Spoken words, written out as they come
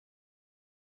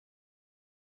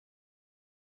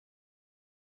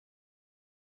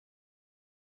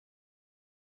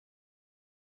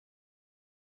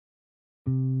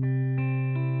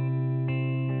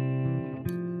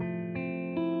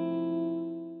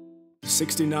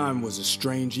'69 was a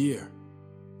strange year.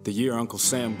 The year Uncle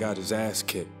Sam got his ass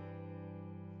kicked.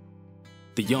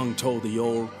 The young told the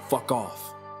old, fuck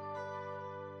off.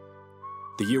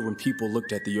 The year when people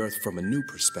looked at the earth from a new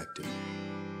perspective.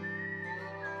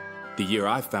 The year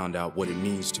I found out what it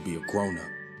means to be a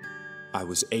grown-up. I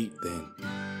was 8 then.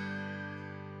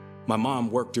 My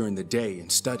mom worked during the day and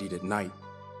studied at night.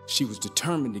 She was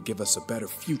determined to give us a better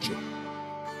future.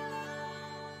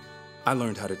 I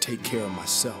learned how to take care of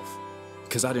myself,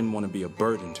 because I didn't want to be a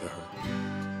burden to her.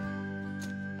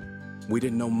 We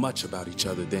didn't know much about each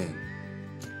other then.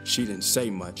 She didn't say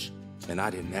much, and I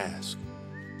didn't ask.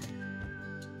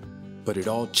 But it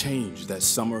all changed that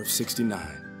summer of '69.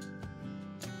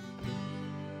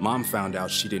 Mom found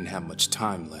out she didn't have much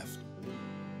time left.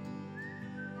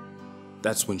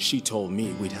 That's when she told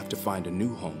me we'd have to find a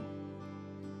new home.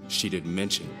 She didn't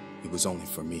mention it was only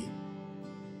for me.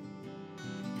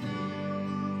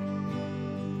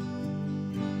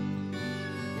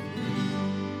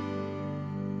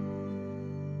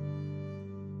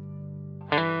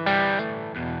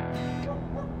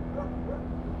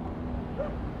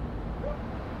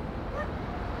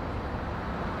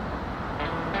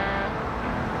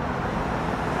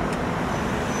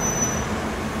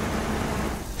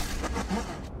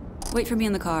 Wait for me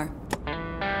in the car.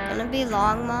 Gonna be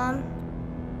long, Mom?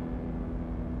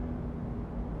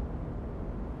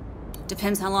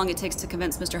 Depends how long it takes to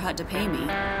convince Mr. Hutt to pay me.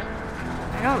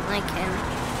 I don't like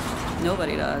him.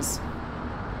 Nobody does.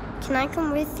 Can I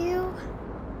come with you?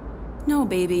 No,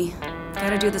 baby.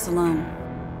 Gotta do this alone.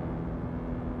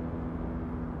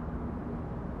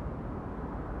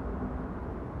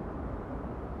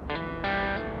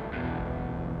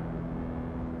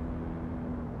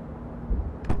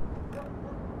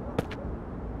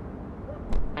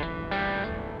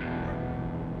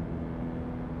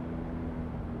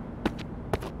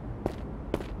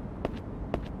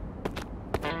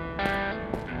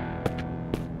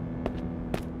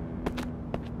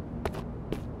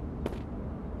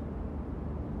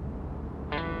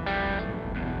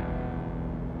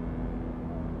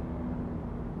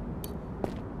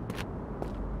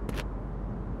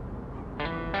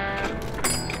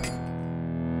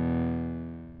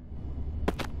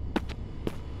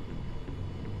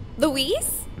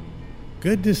 Louise?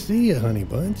 Good to see you, honey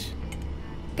bunch.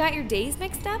 Got your days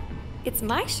mixed up? It's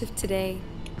my shift today.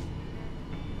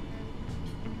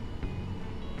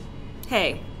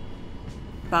 Hey.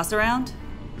 Boss around?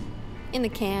 In the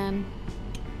can.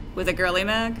 With a girly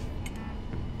mag?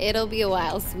 It'll be a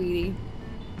while, sweetie.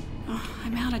 Oh,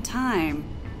 I'm out of time.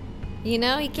 You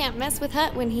know, you can't mess with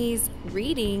Hutt when he's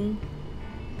reading.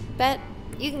 Bet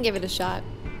you can give it a shot.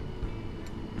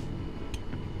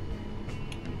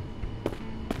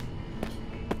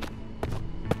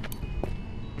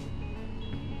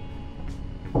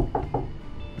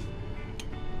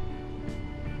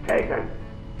 Hey,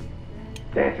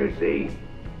 can't you see?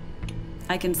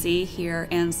 I can see, hear,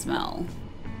 and smell.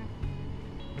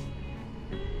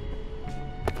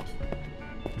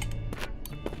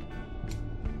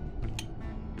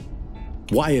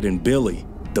 Wyatt and Billy,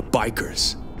 the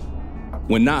bikers.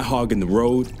 When not hogging the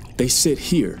road, they sit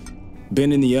here,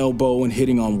 bending the elbow and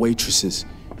hitting on waitresses.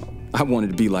 I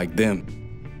wanted to be like them.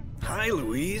 Hi,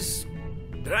 Louise.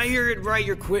 Did I hear it right?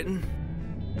 You're quitting?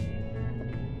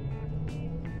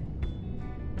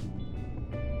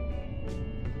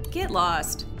 Get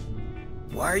lost.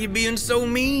 Why are you being so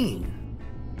mean?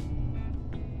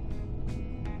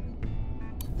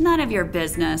 None of your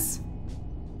business.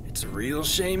 It's a real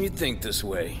shame you think this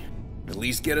way. At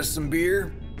least get us some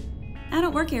beer. I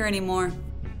don't work here anymore.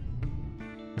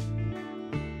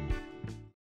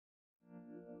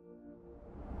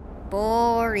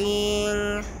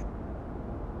 Boring.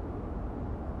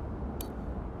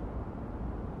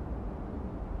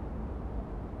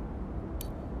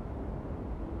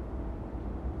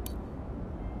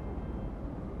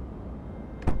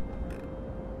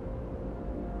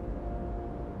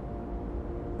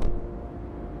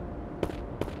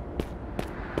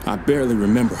 I barely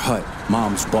remember Hutt,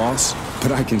 Mom's boss,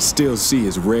 but I can still see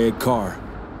his red car.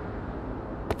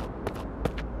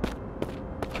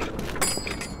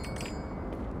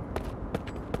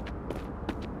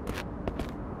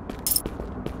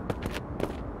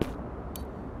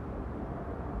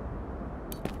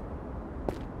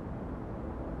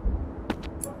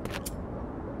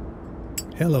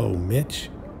 Hello, Mitch.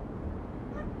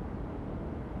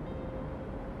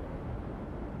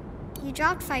 You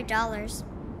dropped $5.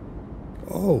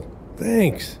 Oh,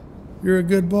 thanks. You're a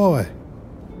good boy.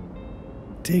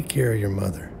 Take care of your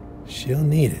mother. She'll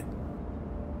need it.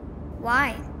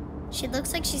 Why? She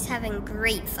looks like she's having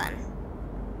great fun.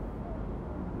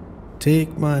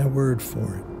 Take my word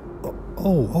for it.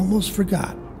 Oh, almost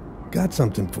forgot. Got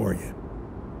something for you.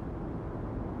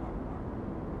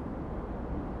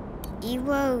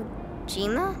 Iwo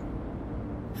Jima?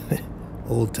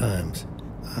 Old times.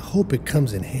 I hope it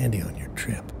comes in handy on your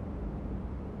trip.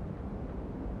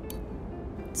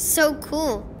 So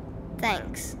cool.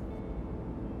 Thanks.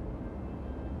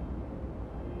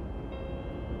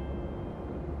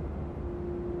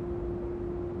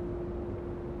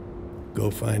 Go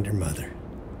find your mother.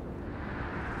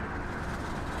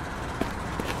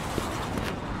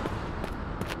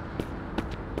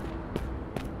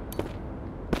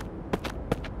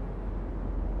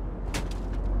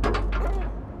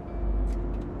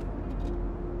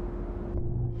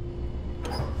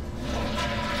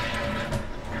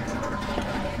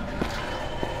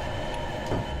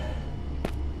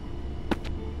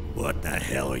 What the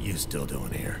hell are you still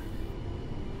doing here?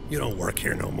 You don't work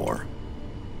here no more.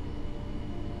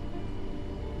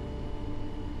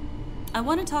 I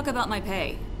want to talk about my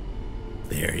pay.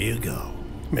 There you go.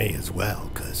 May as well,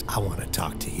 'cause I want to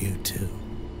talk to you too.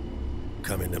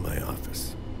 Come into my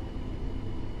office.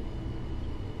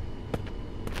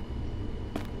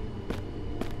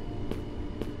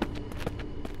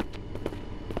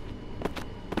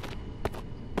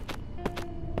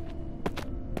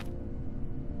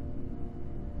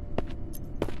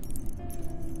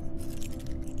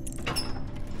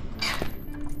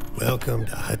 Welcome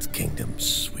to Hut's Kingdom,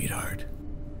 sweetheart.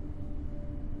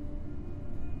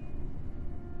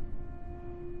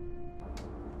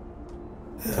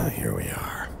 Here we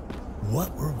are.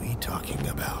 What were we talking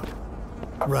about?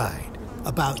 Right,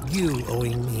 about you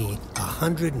owing me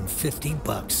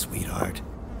 $150, sweetheart.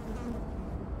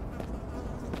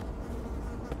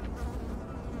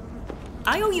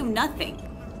 I owe you nothing.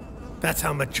 That's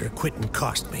how much your quitting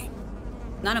cost me.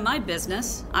 None of my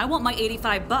business. I want my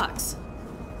 $85.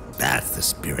 That's the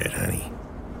spirit, honey.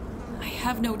 I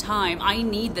have no time. I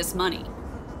need this money.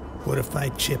 What if I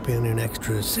chip in an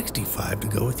extra 65 to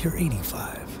go with your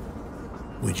 85?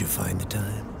 Would you find the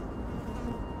time?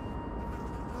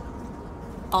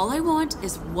 All I want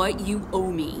is what you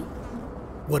owe me.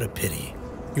 What a pity.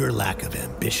 Your lack of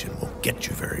ambition won't get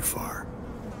you very far.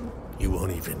 You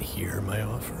won't even hear my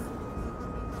offer.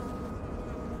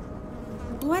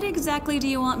 What exactly do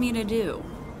you want me to do?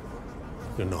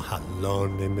 You know how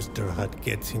lonely Mr. Hut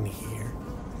gets in here?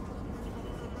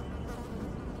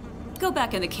 Go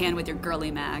back in the can with your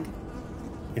girly mag.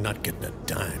 You're not getting a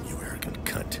dime, you arrogant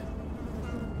cunt.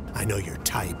 I know your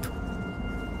type.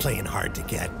 Playing hard to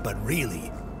get, but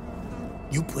really,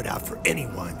 you put out for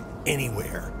anyone,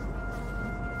 anywhere.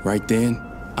 Right then,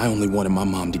 I only wanted my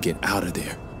mom to get out of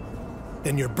there.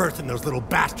 Then you're birthing those little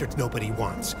bastards nobody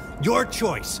wants. Your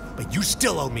choice, but you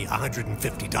still owe me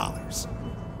 $150.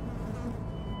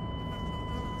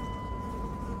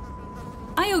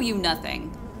 I owe you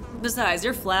nothing. Besides,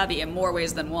 you're flabby in more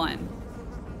ways than one.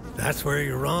 That's where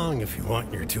you're wrong if you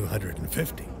want your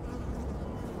 $250.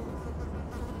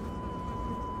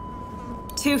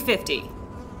 $250.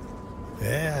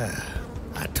 Yeah,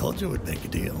 I told you it would make a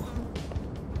deal.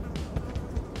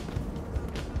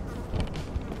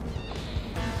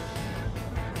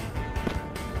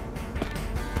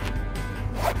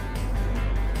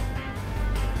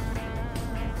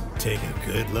 Take a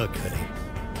good look, honey.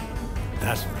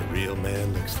 That's what a real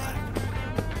man looks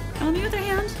like. On the other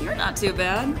hand, you're not too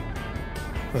bad.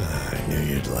 I knew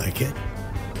you'd like it.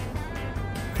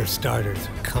 For starters,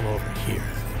 come over here,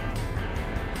 honey.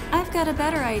 I've got a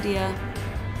better idea.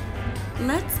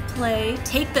 Let's play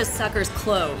Take This Sucker's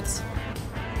Clothes.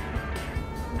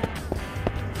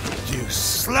 You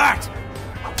slut!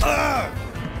 Ugh!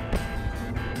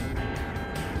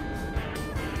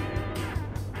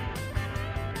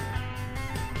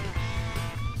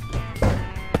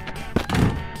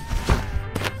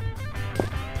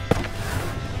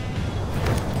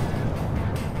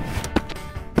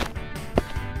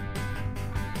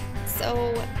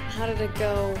 So, how did it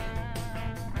go?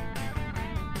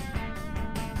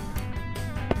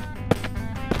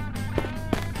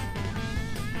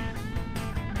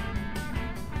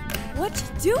 What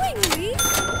you doing, Lee?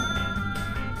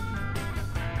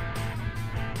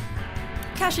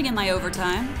 Cashing in my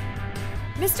overtime.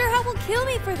 Mr. Hut will kill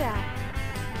me for that.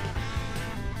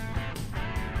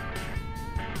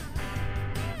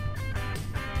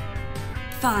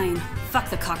 Fine. Fuck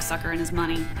the cocksucker and his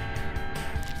money.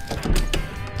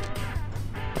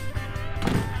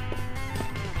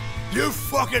 You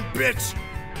fucking bitch!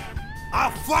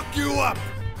 I'll fuck you up!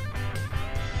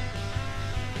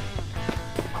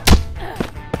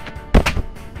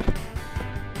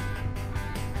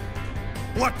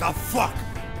 What the fuck?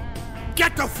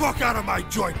 Get the fuck out of my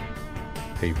joint!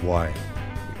 Hey, why?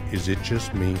 Is it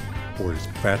just me, or is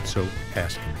Fatso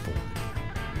asking for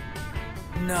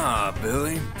it? Nah,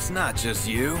 Billy, it's not just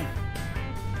you.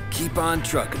 Keep on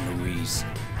trucking, Louise.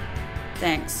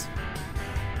 Thanks.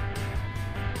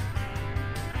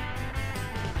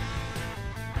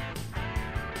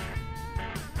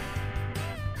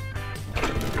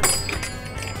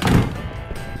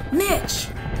 Mitch!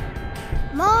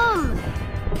 Mom!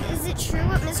 Is it true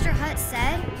what Mr. Hutt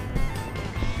said?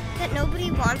 That nobody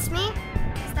wants me?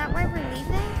 Is that why we're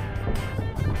leaving?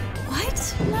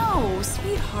 What? No,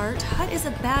 sweetheart. Hutt is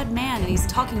a bad man and he's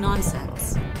talking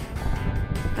nonsense.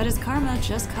 But his karma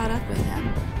just caught up with him.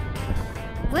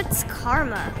 What's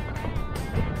karma?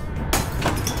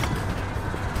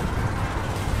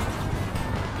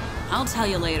 I'll tell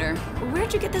you later.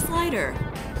 Where'd you get this lighter?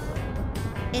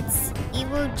 It's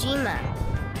Iwo Jima.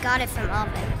 Got it from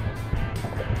Alvin.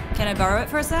 Can I borrow it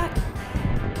for a sec?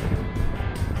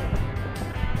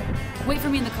 Wait for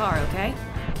me in the car, okay?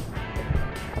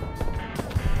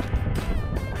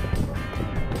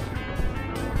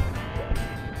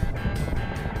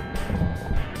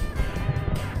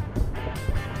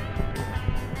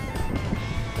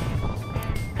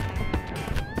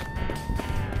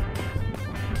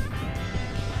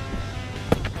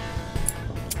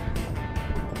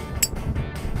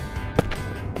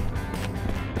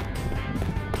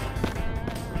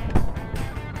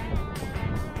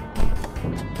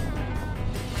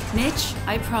 Mitch,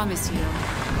 I promise you,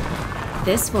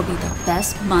 this will be the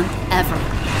best month ever.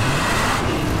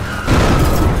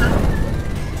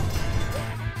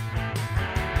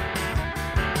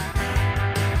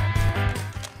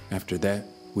 After that,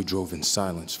 we drove in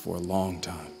silence for a long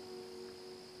time.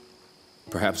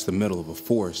 Perhaps the middle of a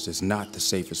forest is not the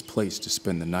safest place to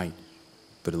spend the night,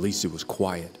 but at least it was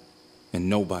quiet and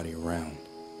nobody around.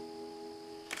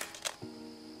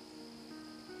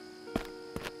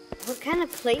 What kind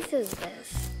of place is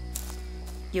this?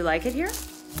 You like it here?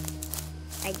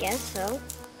 I guess so.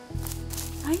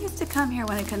 I used to come here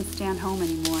when I couldn't stand home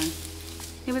anymore.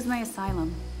 It was my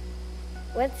asylum.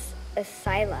 What's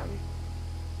asylum?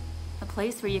 A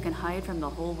place where you can hide from the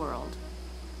whole world.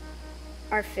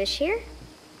 Are fish here?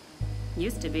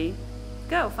 Used to be.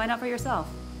 Go, find out for yourself.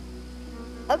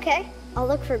 Okay, I'll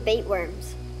look for bait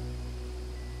worms.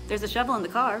 There's a shovel in the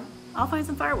car. I'll find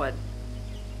some firewood.